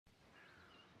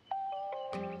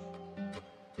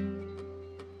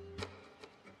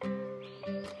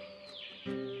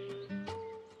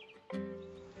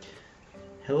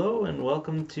Hello and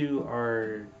welcome to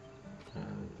our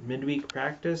midweek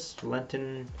practice,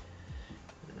 Lenten,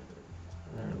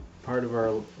 part of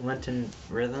our Lenten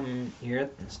rhythm here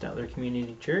at the Statler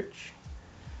Community Church.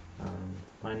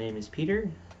 My name is Peter,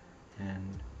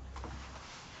 and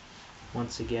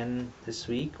once again this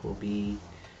week we'll be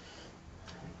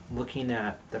looking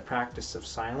at the practice of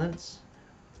silence.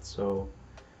 So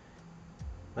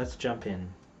let's jump in.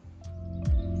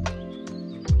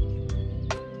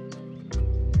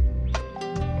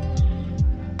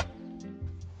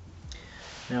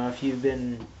 Now, if you've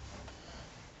been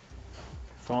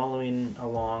following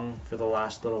along for the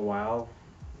last little while,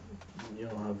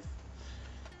 you'll have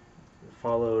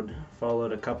followed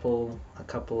a couple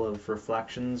of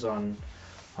reflections on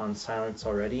silence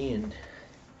already. And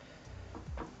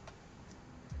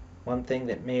one thing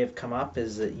that may have come up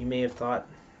is that you may have thought,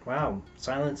 wow,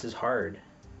 silence is hard.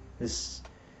 This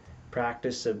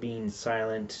practice of being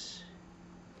silent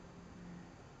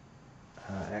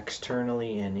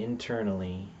externally and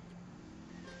internally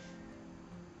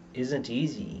isn't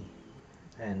easy,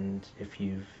 and if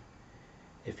you've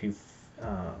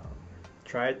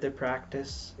tried the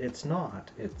practice, it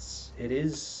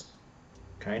is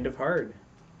kind of hard,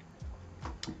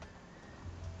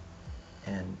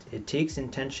 and it takes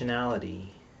intentionality.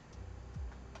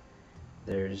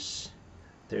 There's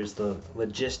the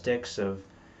logistics of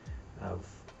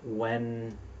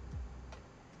when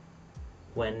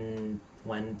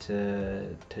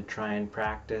to try and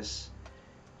practice.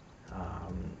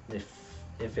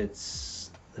 If it's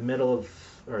the middle of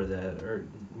or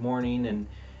morning and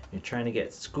you're trying to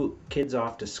get kids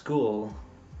off to school,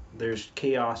 there's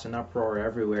chaos and uproar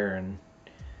everywhere, and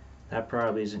that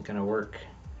probably isn't going to work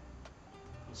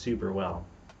super well.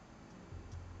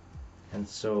 And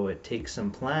so it takes some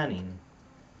planning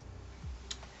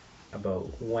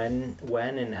about when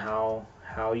and how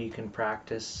you can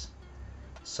practice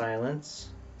silence,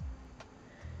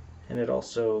 and it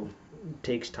also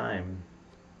takes time.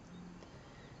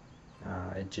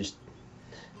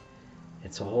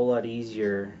 It's a whole lot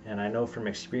easier, and I know from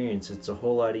experience it's a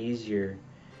whole lot easier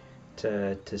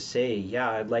to say, yeah,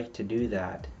 I'd like to do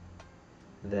that,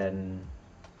 than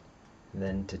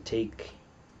to take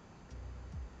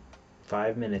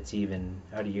 5 minutes even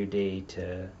out of your day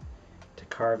to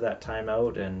carve that time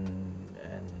out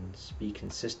and be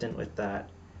consistent with that.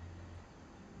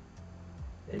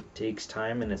 It takes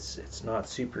time, and it's not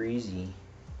super easy.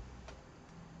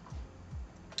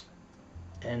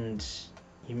 And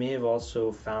you may have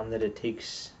also found that it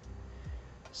takes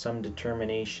some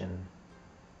determination.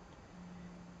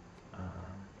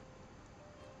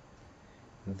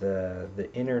 The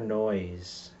inner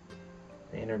noise,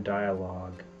 the inner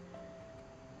dialogue,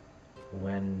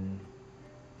 when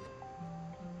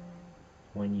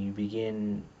you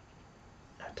begin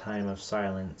a time of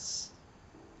silence,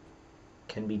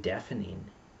 can be deafening.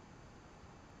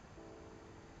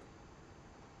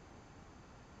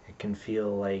 It can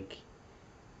feel like,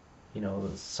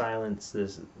 silence,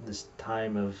 this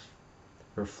time of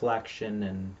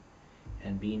reflection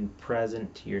and being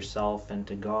present to yourself and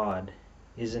to God,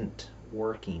 isn't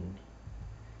working.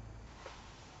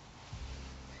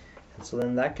 And so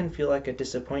then that can feel like a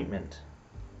disappointment.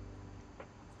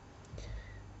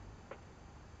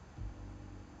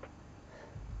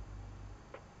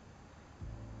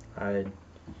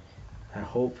 I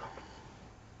hope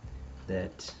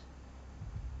that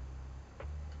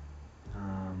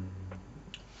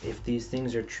if these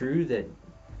things are true, that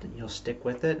you'll stick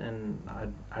with it, and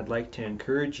I'd like to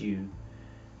encourage you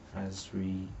as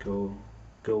we go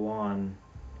on,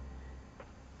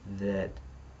 that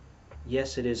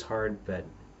yes, it is hard, but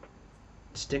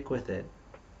stick with it.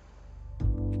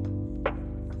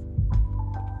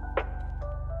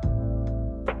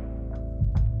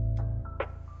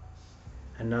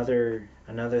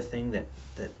 Another thing that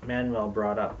Manuel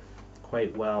brought up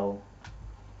quite well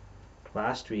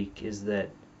last week is that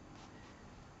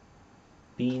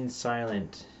being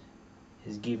silent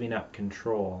is giving up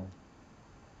control.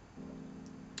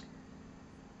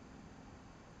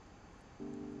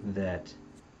 That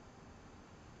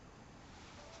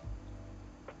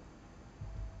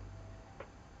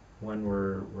when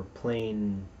we're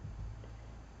playing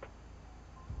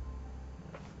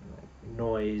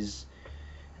noise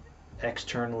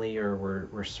externally, or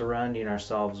we're surrounding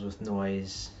ourselves with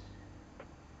noise,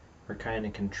 we're kind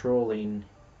of controlling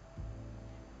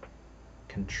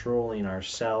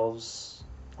ourselves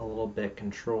a little bit,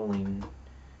 controlling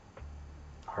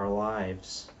our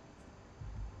lives.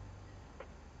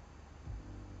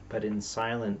 But in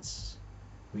silence,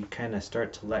 we kind of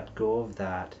start to let go of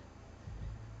that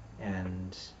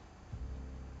and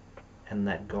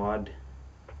let God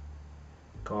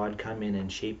come in and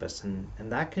shape us, and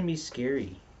that can be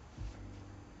scary.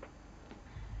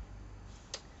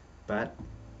 But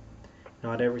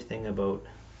not everything about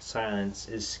silence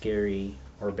is scary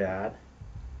or bad.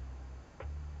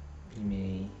 You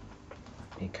may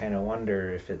kind of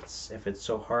wonder if it's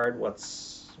so hard,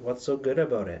 what's so good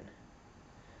about it?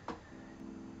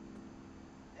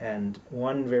 And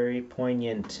one very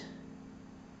poignant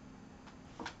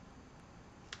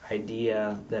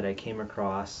idea that I came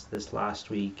across this last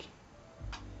week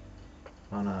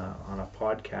on a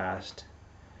podcast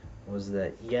was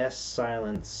that yes,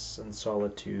 silence and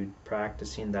solitude,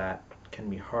 practicing that can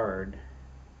be hard,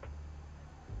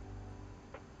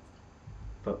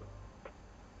 but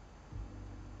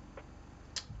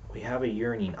we have a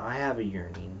yearning, I have a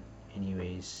yearning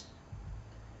anyways,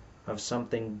 of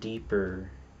something deeper,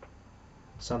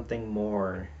 something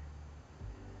more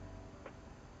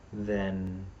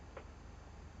than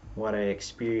what I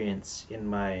experience in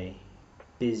my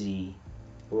busy,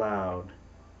 loud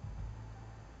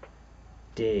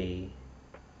day.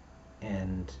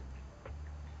 And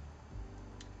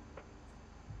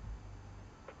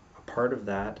a part of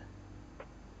that,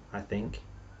 I think,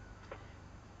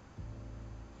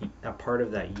 a part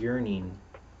of that yearning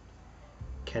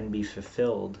can be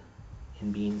fulfilled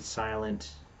in being silent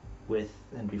with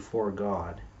and before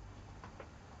God.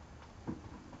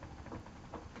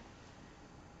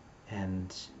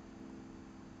 And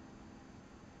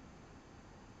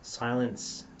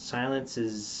silence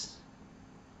is,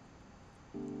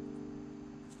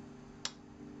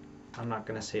 I'm not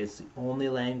going to say it's the only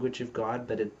language of God,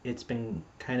 but it's been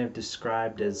kind of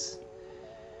described as,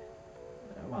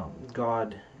 well,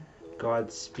 God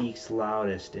speaks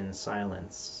loudest in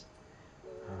silence.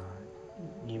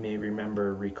 You may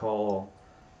recall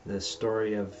the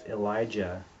story of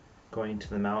Elijah going to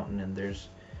the mountain, and there's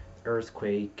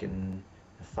earthquake and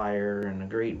fire and a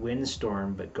great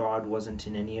windstorm, but God wasn't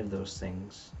in any of those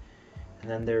things. And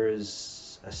then there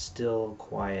is a still,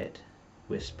 quiet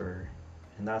whisper,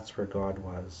 and that's where God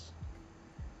was.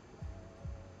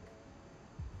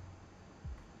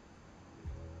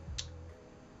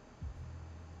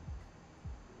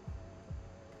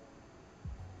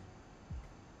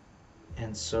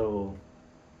 And so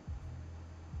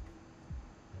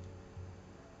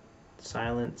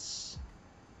silence,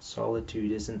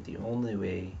 solitude isn't the only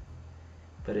way,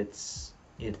 but it's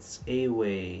a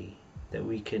way that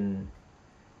we can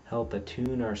help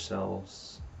attune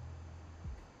ourselves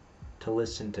to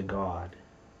listen to God,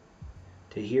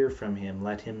 to hear from Him,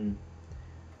 let Him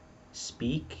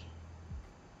speak,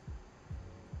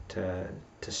 to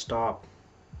stop,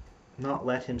 not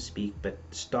let Him speak, but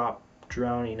stop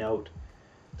drowning out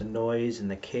the noise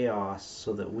and the chaos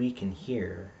so that we can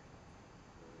hear.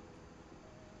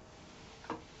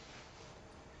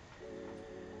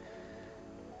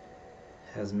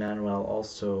 As Manuel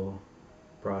also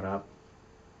brought up,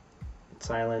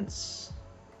 silence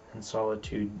and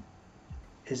solitude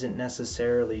isn't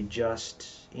necessarily just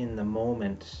in the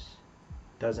moment,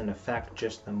 doesn't affect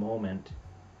just the moment.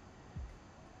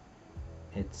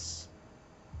 It's,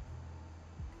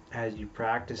 as you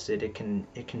practice it, it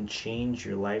can change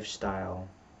your lifestyle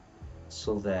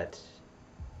so that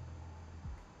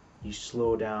you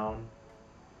slow down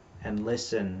and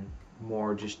listen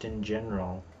more just in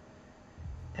general.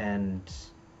 And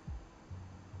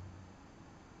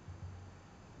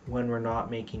when we're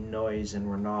not making noise and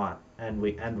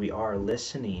we are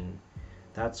listening,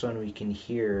 that's when we can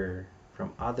hear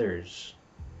from others,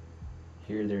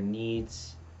 hear their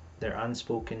needs, their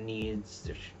unspoken needs,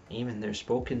 even their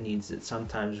spoken needs, that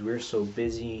sometimes we're so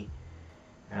busy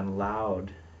and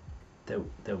loud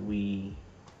that we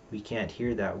can't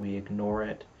hear that, we ignore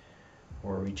it,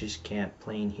 or we just can't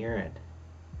plain hear it.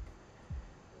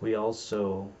 We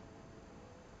also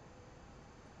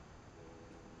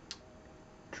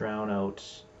drown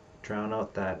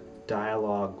out that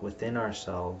dialogue within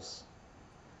ourselves,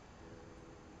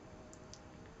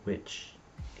 which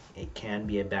it can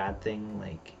be a bad thing,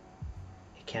 like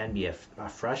it can be a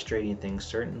frustrating thing,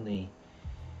 certainly,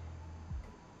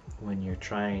 when you're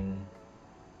trying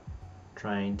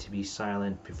to be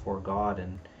silent before God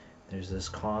and there's this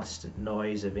constant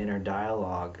noise of inner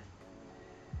dialogue.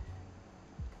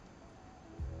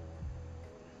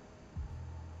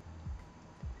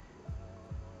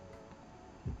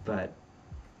 But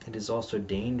it is also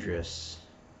dangerous,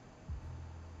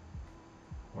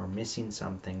 or missing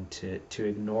something, to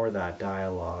ignore that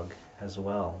dialogue as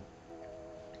well.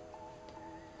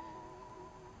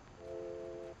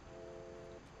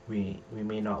 we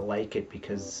may not like it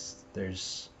because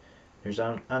there's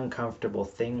uncomfortable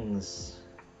things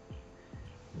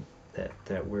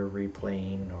that we're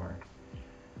replaying or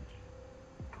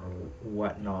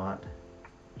whatnot.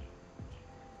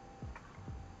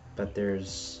 But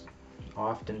there's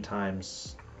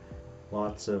oftentimes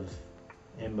lots of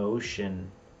emotion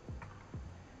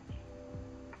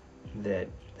that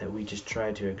we just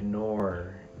try to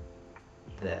ignore,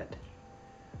 that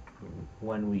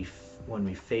when we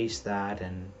face that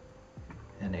and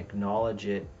acknowledge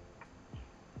it,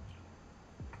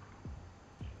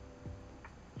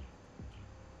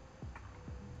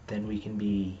 then we can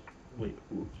be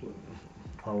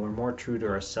we're more true to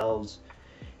ourselves,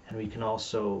 and we can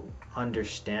also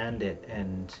understand it,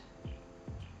 and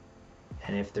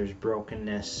if there's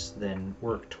brokenness, then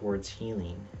work towards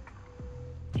healing.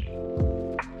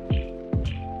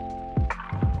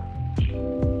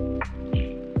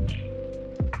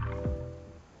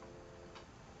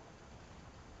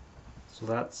 So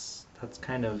that's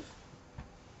kind of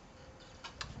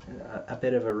a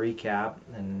bit of a recap,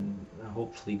 and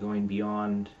hopefully going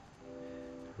beyond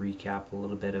recap a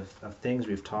little bit of things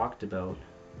we've talked about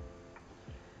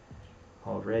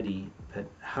already. But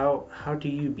how do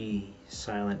you be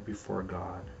silent before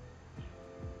God?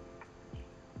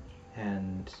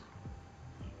 And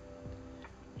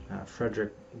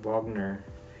Frederick Wagner,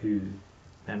 who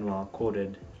Manuel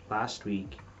quoted last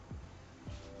week,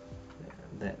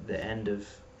 the end of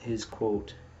his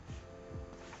quote,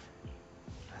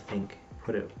 I think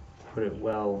put it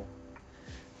well,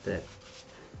 that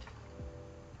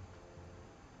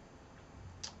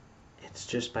it's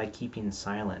just by keeping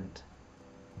silent.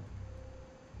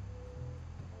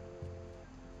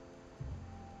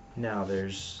 Now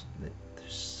there's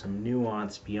some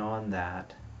nuance beyond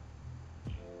that.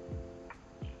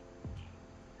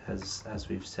 As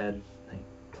we've said, like,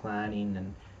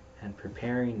 planning and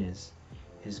preparing is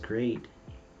great,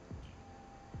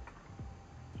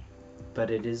 but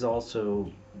it is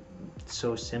also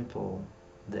so simple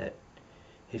that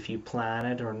if you plan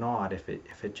it or not, if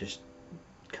it just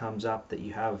comes up that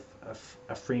you have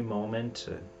a free moment,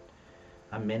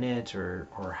 a minute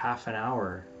or half an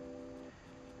hour,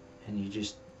 and you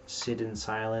just sit in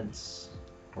silence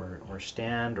or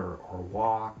stand or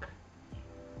walk,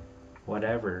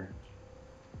 whatever,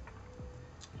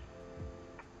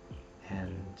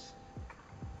 and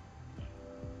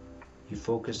you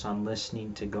focus on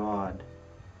listening to God,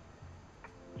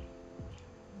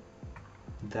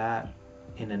 that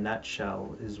in a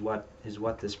nutshell is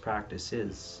what this practice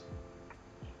is.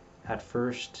 At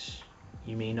first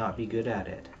you may not be good at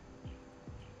it.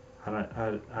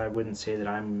 I wouldn't say that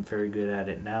I'm very good at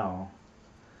it now.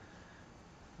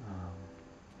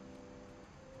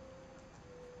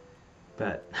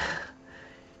 But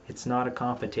it's not a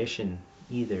competition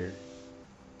either.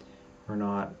 We're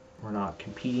not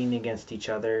competing against each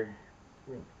other.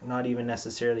 We're not even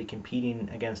necessarily competing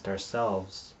against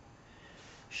ourselves.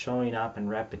 Showing up and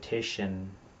repetition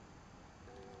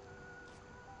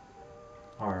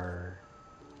are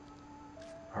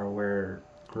where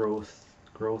growth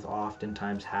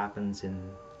oftentimes happens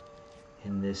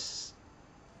in this.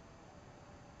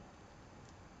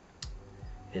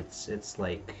 It's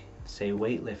like, say,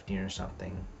 weightlifting or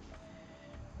something.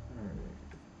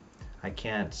 I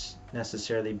can't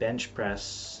necessarily bench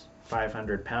press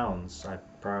 500 pounds. I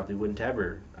probably wouldn't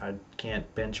ever. I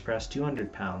can't bench press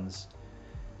 200 pounds.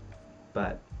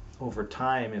 But over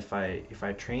time, if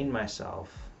I train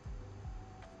myself,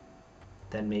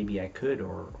 then maybe I could,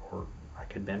 or I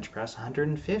could bench press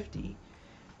 150.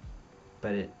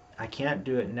 But I can't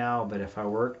do it now, but if I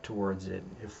work towards it,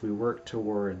 if we work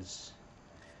towards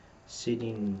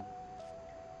sitting,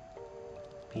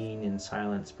 being in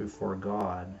silence before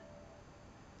God,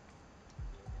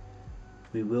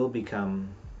 we will become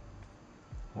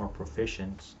more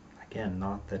proficient. Again,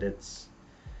 not that it's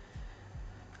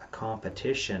a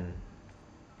competition,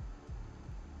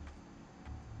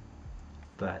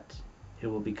 but it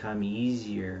will become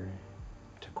easier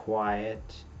to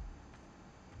quiet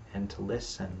and to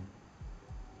listen.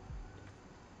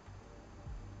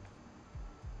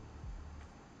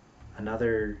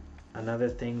 Another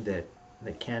thing that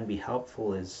can be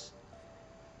helpful is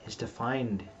to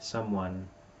find someone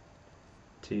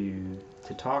to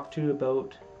talk to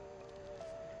about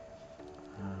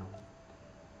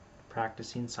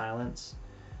practicing silence,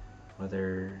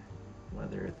 whether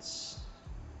it's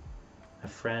a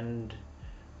friend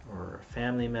or a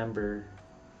family member,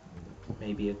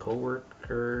 maybe a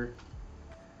coworker.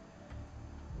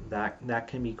 That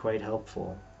can be quite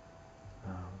helpful.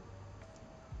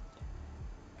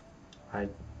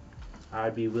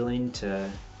 I'd be willing to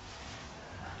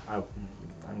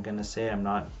I'm gonna say I'm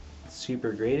not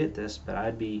super great at this, but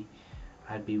I'd be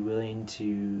willing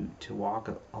to walk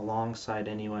alongside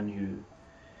anyone who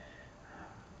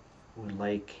would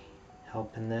like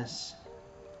help in this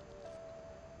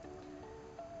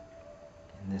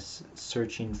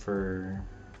searching for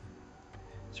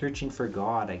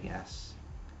God, I guess,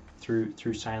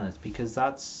 through silence, because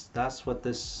that's what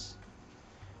this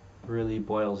really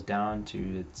boils down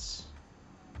to. It's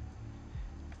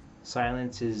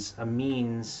silence is a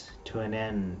means to an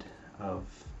end of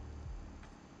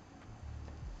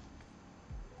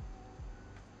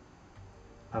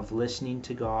listening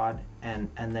to God and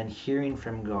then hearing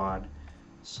from God,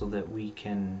 so that we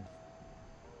can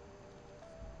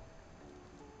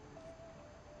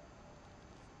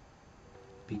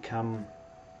become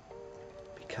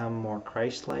more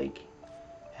Christ-like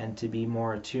and to be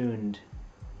more attuned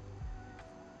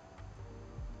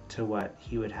to what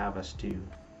He would have us do.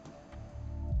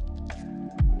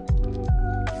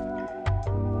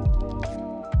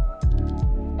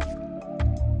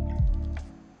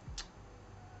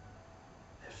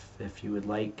 If you would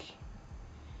like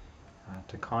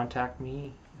to contact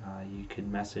me, you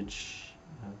could message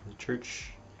the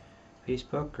church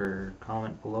Facebook or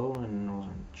comment below, and we'll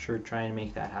sure try and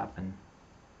make that happen.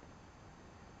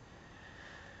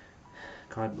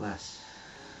 God bless.